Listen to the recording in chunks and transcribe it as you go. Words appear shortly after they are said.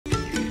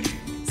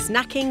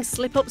snacking,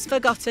 slip-ups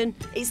forgotten,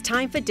 it's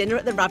time for dinner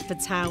at the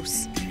Radford's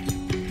house.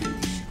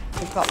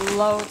 We've got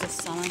loads of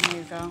salmon, here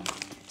you go.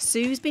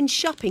 Sue's been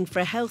shopping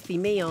for a healthy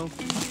meal.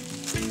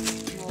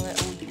 More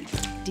little.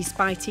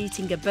 Despite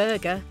eating a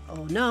burger,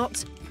 or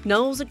not,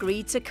 Noel's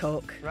agreed to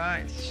cook.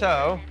 Right,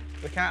 so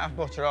we can't have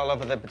butter all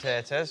over the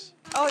potatoes.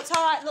 Oh, it's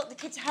all right. Look, the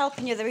kids are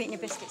helping you. They're eating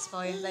your biscuits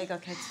for you. There you go,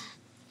 kids.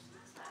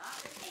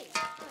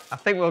 I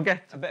think we'll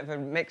get a bit of a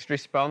mixed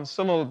response.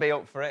 Some will be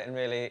up for it and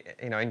really,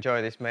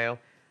 enjoy this meal.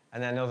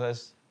 And then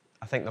others,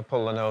 I think they'll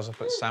pull their nose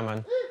up at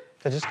salmon.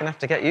 They're just going to have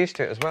to get used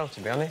to it as well, to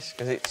be honest,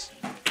 because it's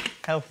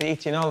healthy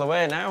eating all the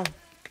way now.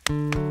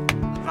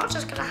 I'm not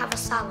just going to have a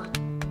salad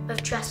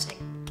with dressing,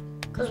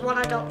 because one,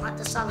 I don't like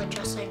the salad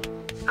dressing,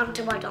 and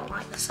two, I don't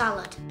like the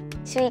salad.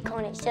 Sweet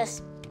corn, it's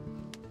just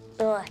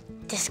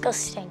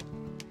disgusting.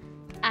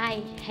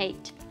 I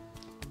hate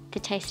the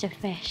taste of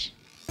fish.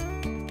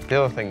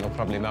 The other thing they'll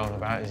probably moan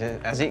about is,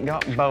 has it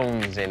got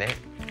bones in it?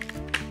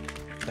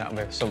 That'll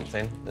be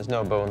something. There's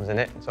no bones in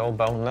it, it's all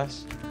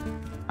boneless.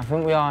 I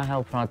think we are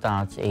helping our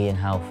dads eating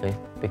healthy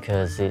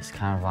because it's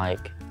kind of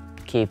like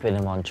keeping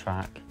him on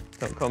track.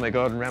 Don't call me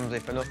Gordon Ramsay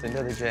for nothing,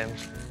 do they,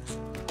 James?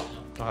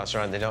 Oh, that's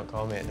right, they don't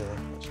call me it, do they?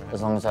 That's right.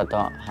 As long as I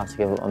don't have to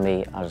give up my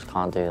meat, I just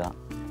can't do that.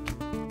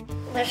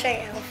 This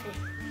ain't healthy,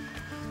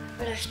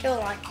 but I still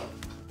like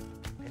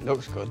it. It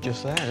looks good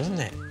just there, doesn't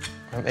it?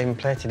 I haven't even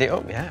plated it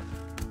up yet.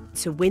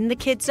 To win the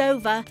kids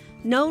over,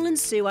 Noel and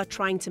Sue are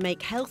trying to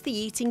make healthy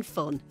eating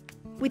fun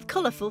with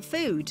colourful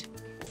food.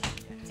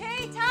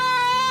 Tea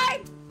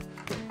time!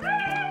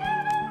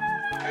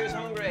 Who's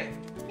hungry?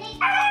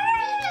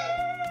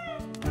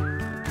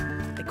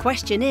 The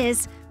question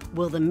is,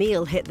 will the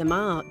meal hit the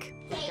mark?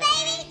 Baby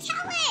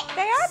carrots!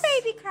 They are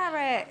baby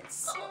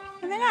carrots.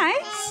 Are they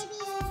nice?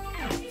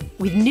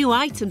 With new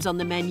items on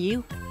the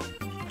menu,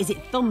 is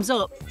it thumbs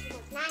up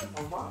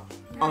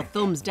or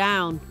thumbs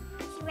down?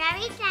 It's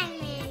very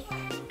tiny.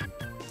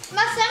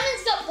 My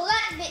salmon's got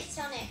black bits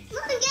on it.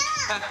 Look at that.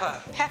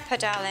 Pepper. Pepper,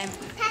 darling.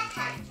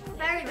 Pepper.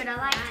 Very good.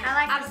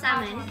 I like the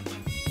salmon.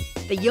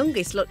 The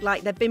youngest look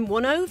like they've been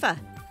won over.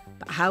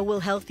 But how will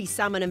healthy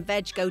salmon and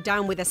veg go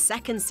down with a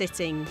second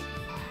sitting?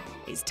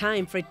 It's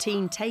time for a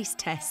teen taste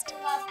test.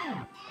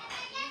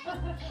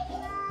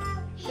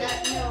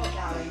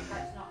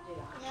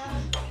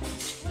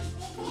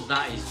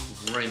 That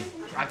is grim.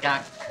 I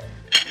can't.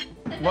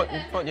 What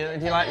do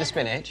you like the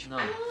spinach? No.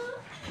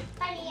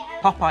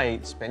 Popeye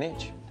eats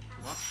spinach.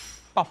 What?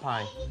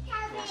 Popeye.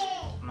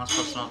 Am I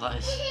supposed to know what that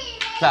is?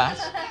 That?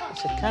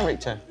 It's a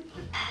character.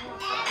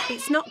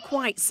 It's not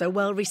quite so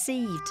well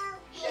received.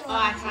 Oh,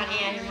 I can't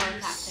eat any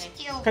more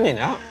tactic. Can you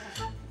not?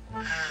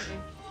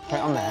 Put it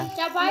on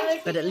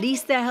there. But at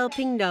least they're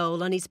helping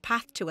Noel on his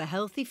path to a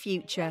healthy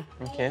future.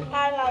 Okay.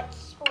 I like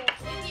sport.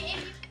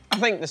 I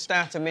think the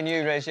start of my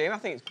new regime, I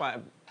think it's quite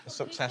a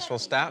successful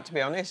start, to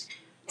be honest.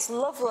 It's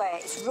lovely.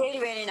 It's really,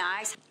 really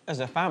nice.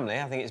 As a family,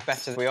 I think it's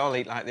better we all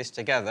eat like this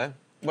together.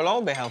 We'll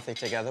all be healthy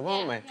together,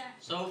 won't we?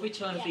 So if we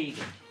turn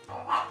vegan?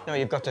 No,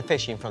 you've got a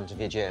fish in front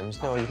of you,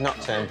 James. No, you've not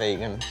turned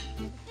vegan.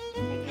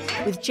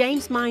 With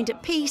James' mind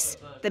at peace,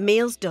 the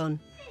meal's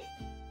done.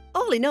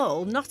 All in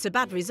all, not a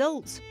bad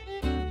result.